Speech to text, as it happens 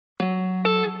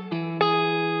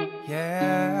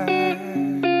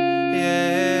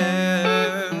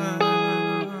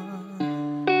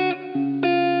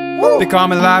They call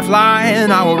me Lifeline,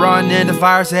 I will run into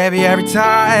fire, save you every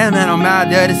time. And no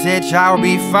matter the situation, I will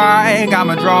be fine. Got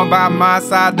my drone by my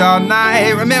side all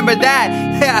night. Remember that?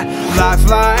 Yeah.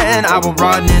 Lifeline, I will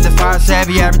run into fire,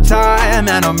 save you every time.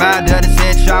 And no matter the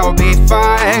situation, I will be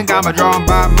fine. Got my drone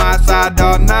by my side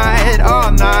all night,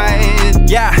 all night.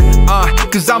 Yeah,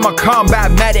 cause I'm a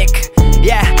combat medic.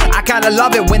 Yeah, I kinda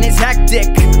love it when it's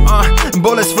hectic.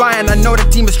 Bullets flying, I know the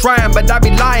team is trying, but I'd be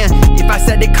lying if I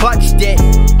said they clutched it.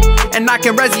 And I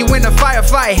can res you in a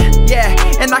firefight, yeah,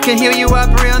 and I can heal you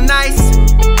up real nice.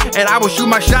 And I will shoot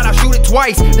my shot, I'll shoot it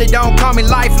twice. They don't call me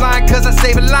Lifeline cause I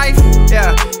save a life.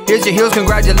 Yeah, here's your heels,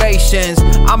 congratulations.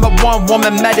 I'm a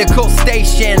one-woman medical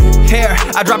station. Here,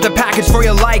 I dropped a package for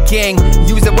your liking.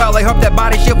 Use it well, I hope that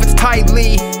body shield fits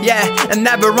tightly. Yeah, and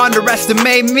never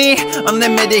underestimate me.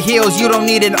 Unlimited heals, you don't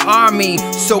need an army.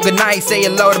 So good night, say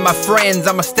hello to my friends.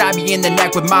 I'ma stab you in the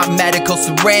neck with my medical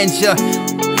syringe.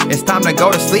 It's time to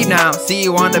go to sleep now, see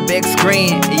you on the big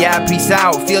screen. Yeah, peace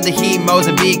out, feel the heat,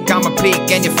 Mozambique. I'm a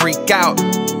peak and you freak out.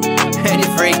 And you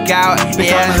freak out,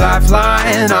 yeah.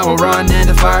 Lifeline, I will run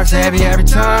into fire, save you every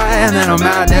time. And no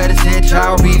matter the situation, I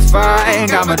will be fine.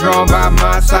 Got my drone by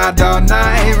my side all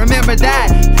night. Remember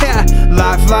that? Yeah.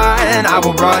 Lifeline, I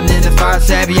will run into fire,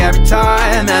 save you every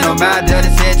time. And no matter the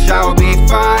situation, I will be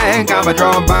fine. Got my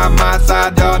drone by my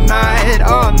side all night,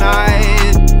 all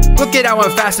night. Look at how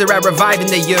I'm faster at reviving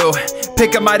than you.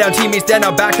 Pick up my down teammates, then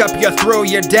I'll back up, you're through,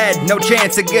 you're dead. No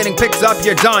chance of getting picked up,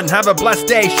 you're done. Have a blessed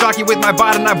day, shock you with my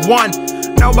bot and I've won.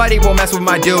 Nobody will mess with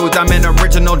my dudes, I'm an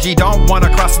original G. Don't wanna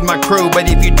cross with my crew, but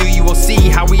if you do, you will see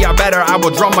how we are better. I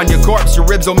will drum on your corpse, your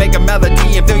ribs will make a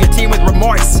melody and fill your team with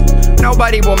remorse.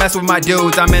 Nobody will mess with my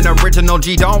dudes, I'm an original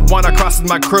G. Don't wanna cross with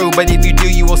my crew, but if you do,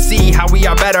 you will see how we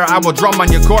are better. I will drum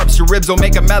on your corpse, your ribs will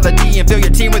make a melody and fill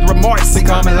your team with remorse. They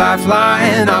call me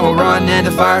Lifeline, I will run into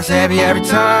fire, save you every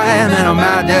time. And no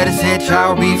matter the situation, I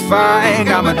will be fine.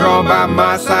 Got my drone by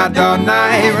my side all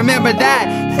night. Remember that?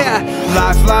 Yeah.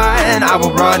 Lifeline, I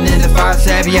will run into fire,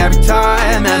 save you every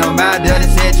time. And no matter the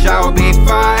situation, I will be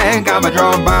fine. Got my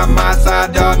drone by my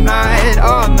side all night,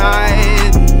 all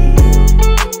night.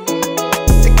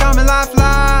 They call me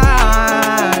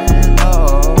Lifeline,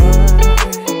 oh.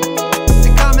 They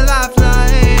call me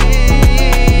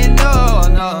Lifeline, no,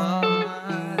 no.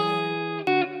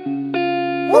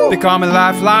 They call me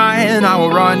Lifeline, I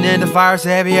will run into fire,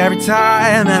 save you every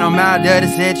time. And no matter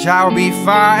the situation, I will be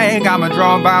fine. Got my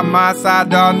drone by my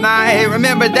side all night.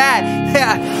 Remember that?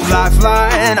 Yeah.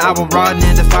 Lifeline, I will run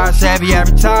into fire, save you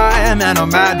every time. And no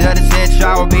matter the situation,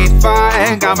 I will be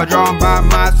fine. Got my drone by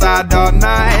my side all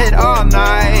night, all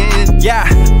night. Yeah,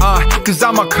 cause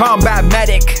I'm a combat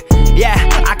medic. Yeah,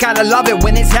 I kinda love it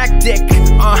when it's hectic.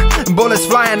 Bullets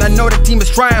flying, I know the team is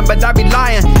trying, but I'd be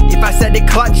lying if I said they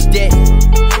clutched it.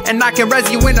 And I can res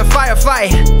you in a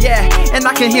firefight, yeah, and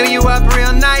I can heal you up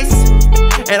real nice.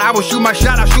 And I will shoot my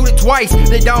shot, I'll shoot it twice.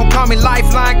 They don't call me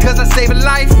Lifeline cause I save a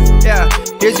life. Yeah,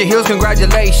 here's your heels,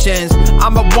 congratulations.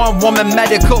 I'm a one-woman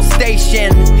medical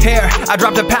station. Here, I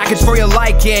dropped a package for your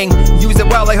liking. Use it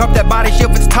well, I hope that body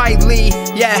shield fits tightly.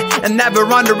 Yeah, and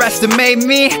never underestimate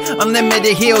me.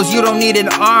 Unlimited heals, you don't need an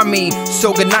army.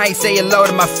 So good night, say hello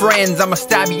to my friends. I'ma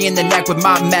stab you in the neck with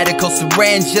my medical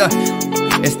syringe.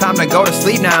 It's time to go to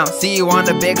sleep now, see you on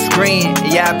the big screen.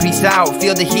 Yeah, peace out,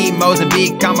 feel the heat,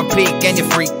 Mozambique. I'm a peak and you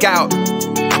freak out.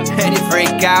 And you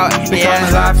freak out, yeah.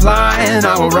 Lifeline,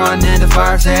 I will run into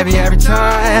fire, save you every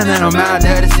time. And no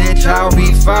matter the situation, I will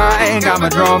be fine. Got my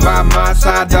drone by my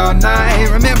side all night.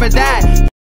 Remember that?